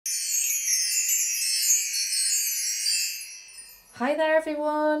Hi there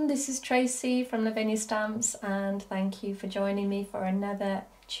everyone, this is Tracey from Lavinia Stamps and thank you for joining me for another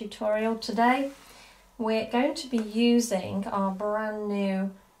tutorial today. We're going to be using our brand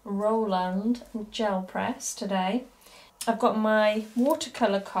new Roland gel press today. I've got my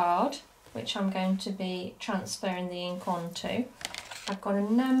watercolour card which I'm going to be transferring the ink onto. I've got a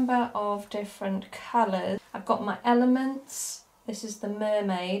number of different colours. I've got my Elements, this is the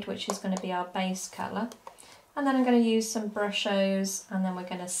Mermaid which is going to be our base colour. And then I'm going to use some Brushos and then we're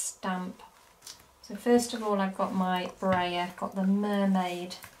going to stamp. So first of all I've got my Barric, got the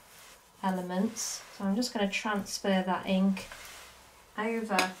Mermaid Elements. So I'm just going to transfer that ink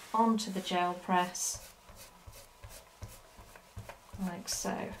over onto the gel press, like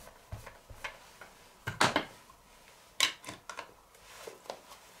so.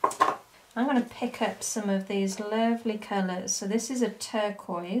 I'm going to pick up some of these lovely colours. So this is a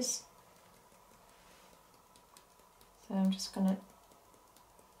turquoise. So I'm just going to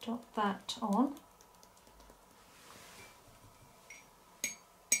dot that on.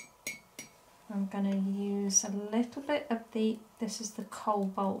 I'm going to use a little bit of this is the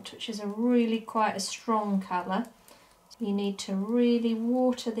Cobalt, which is quite a strong colour. You need to really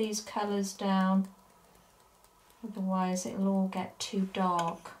water these colours down, otherwise it'll all get too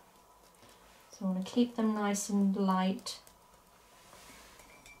dark. So I want to keep them nice and light.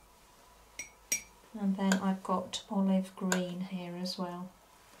 And then I've got olive green here as well.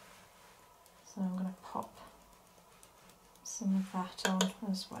 So I'm going to pop some of that on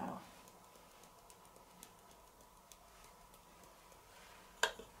as well.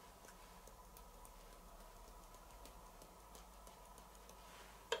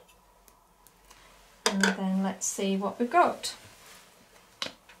 And then let's see what we've got.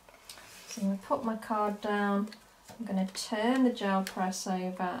 So I'm going to put my card down. I'm going to turn the gel press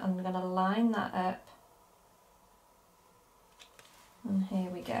over and I'm going to line that up. And here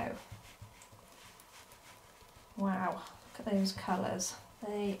we go. Wow, look at those colours.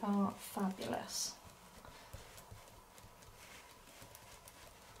 They are fabulous.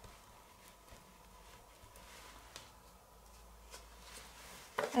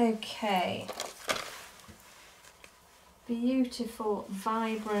 Okay. Beautiful,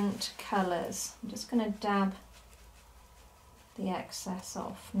 vibrant colours. I'm just going to dab the excess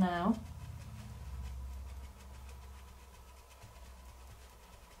off now.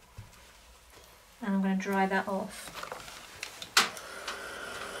 And I'm going to dry that off.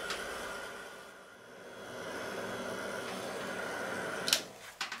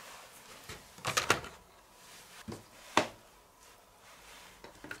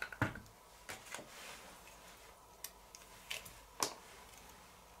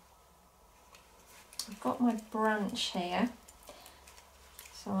 I've got my branch here,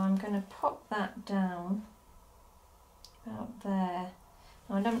 so I'm going to pop that down about there.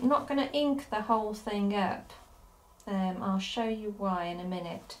 I'm not going to ink the whole thing up. I'll show you why in a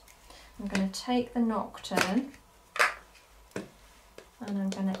minute. I'm going to take the Nocturne and I'm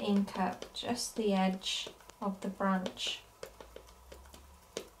going to ink up just the edge of the branch.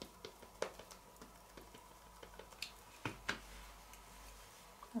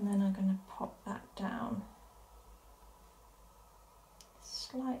 And then I'm going to pop that down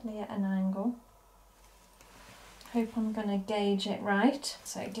slightly at an angle. Hope I'm going to gauge it right.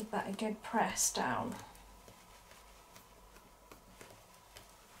 So give that a good press down.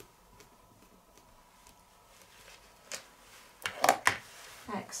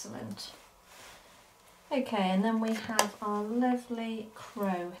 Excellent. Okay, and then we have our lovely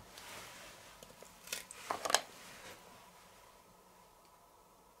crow.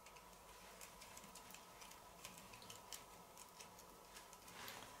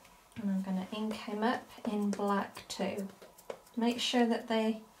 And I'm going to ink him up in black too. Make sure that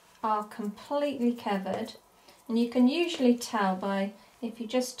they are completely covered, and you can usually tell by, if you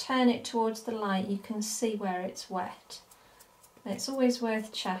just turn it towards the light, you can see where it's wet. It's always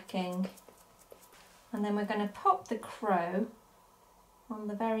worth checking. And then we're going to pop the crow on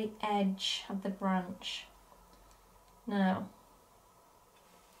the very edge of the branch. Now,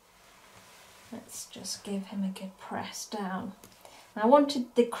 let's just give him a good press down. I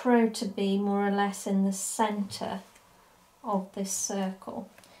wanted the crow to be more or less in the centre of this circle,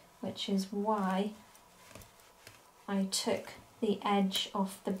 which is why I took the edge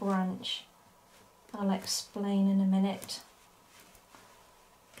off the branch. I'll explain in a minute.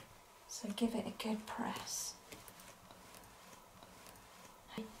 So give it a good press.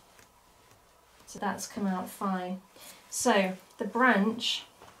 So that's come out fine. So the branch,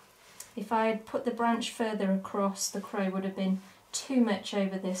 if I had put the branch further across, the crow would have been too much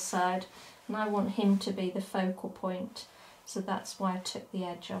over this side, and I want him to be the focal point. so that's why I took the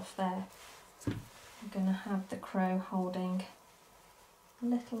edge off there. I'm going to have the crow holding a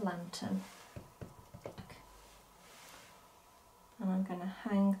little lantern, and I'm going to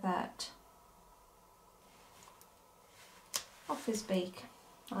hang that off his beak,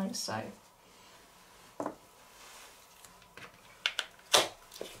 like so. And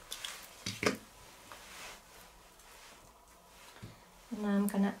now I'm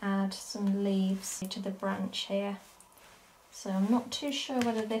going to add some leaves to the branch here. So I'm not too sure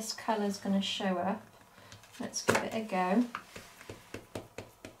whether this colour is going to show up. Let's give it a go.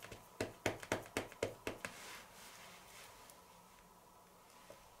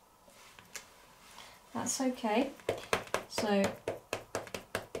 That's okay. So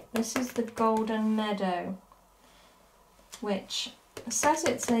this is the Golden Meadow, which says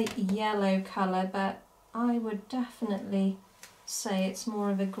it's a yellow colour, but I would definitely say it's more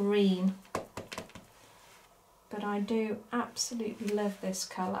of a green. But I do absolutely love this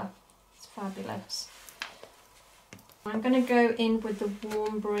colour. It's fabulous. I'm going to go in with the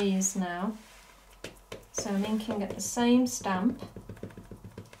Warm Breeze now. So I'm inking at the same stamp.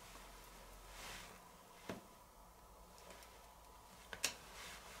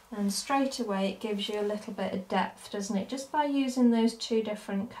 And straight away it gives you a little bit of depth, doesn't it? Just by using those two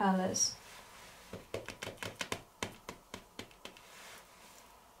different colours.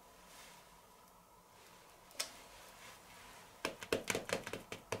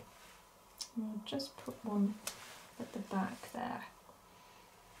 I'll just put one at the back there.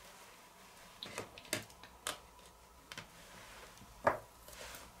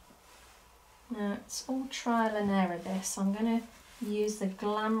 Now it's all trial and error this. I'm going to use the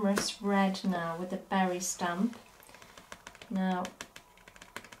Glamorous Red now with the berry stamp. Now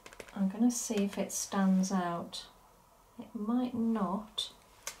I'm going to see if it stands out. It might not.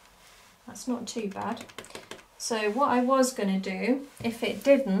 That's not too bad. So what I was going to do, if it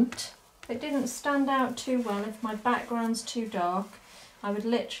didn't stand out too well, if my background's too dark, I would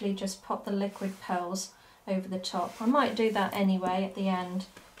literally just pop the liquid pearls over the top. I might do that anyway at the end,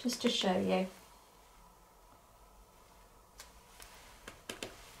 just to show you.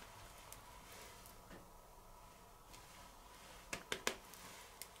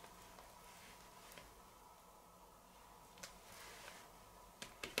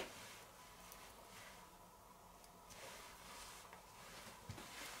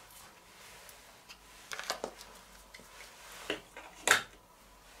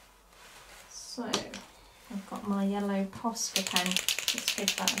 So I've got my yellow Posca pen, let's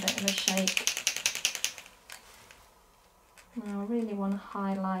give that a bit of a shake. Now I really want to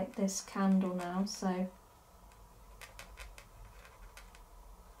highlight this candle now, so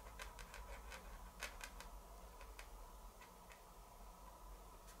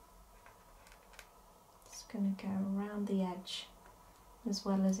just going to go around the edge as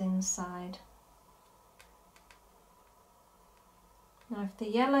well as inside. Now if the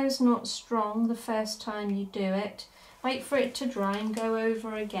yellow's not strong the first time you do it, wait for it to dry and go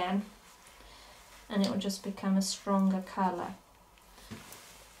over again, and it will just become a stronger colour.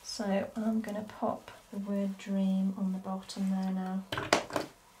 So I'm going to pop the word dream on the bottom there now.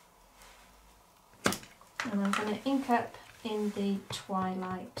 And I'm going to ink up in the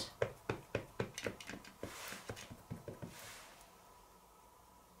twilight.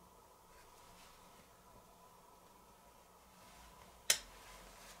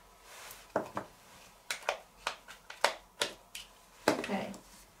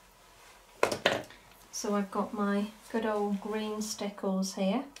 So I've got my good old green stickles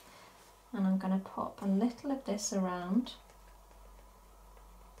here, and I'm going to pop a little of this around.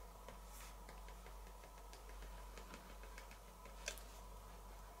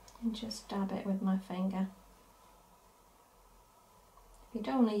 And just dab it with my finger. If you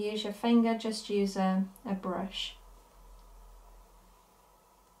don't want to use your finger, just use a brush.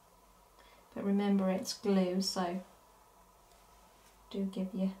 But remember it's glue, so do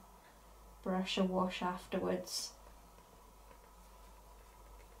give your brush a wash afterwards.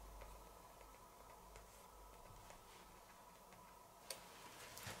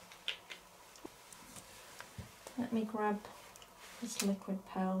 Let me grab this liquid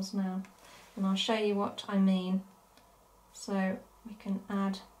pearls now, and I'll show you what I mean. So we can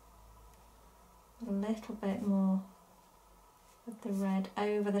add a little bit more of the red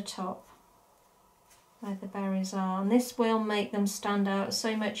over the top where the berries are, and this will make them stand out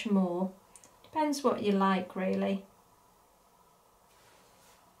so much more. Depends what you like, really.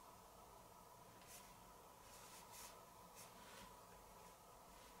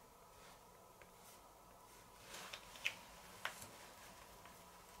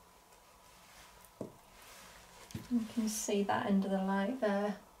 You can see that end of the light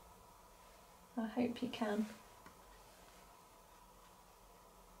there. I hope you can.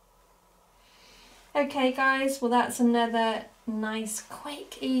 Okay guys, well that's another nice,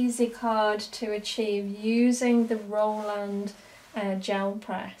 quick, easy card to achieve using the Roland gel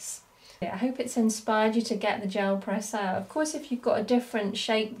press. I hope it's inspired you to get the gel press out. Of course, if you've got a different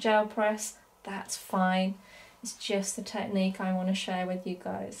shape gel press, that's fine. It's just the technique I want to share with you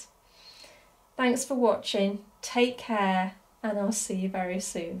guys. Thanks for watching, take care, and I'll see you very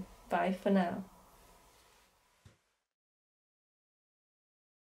soon. Bye for now.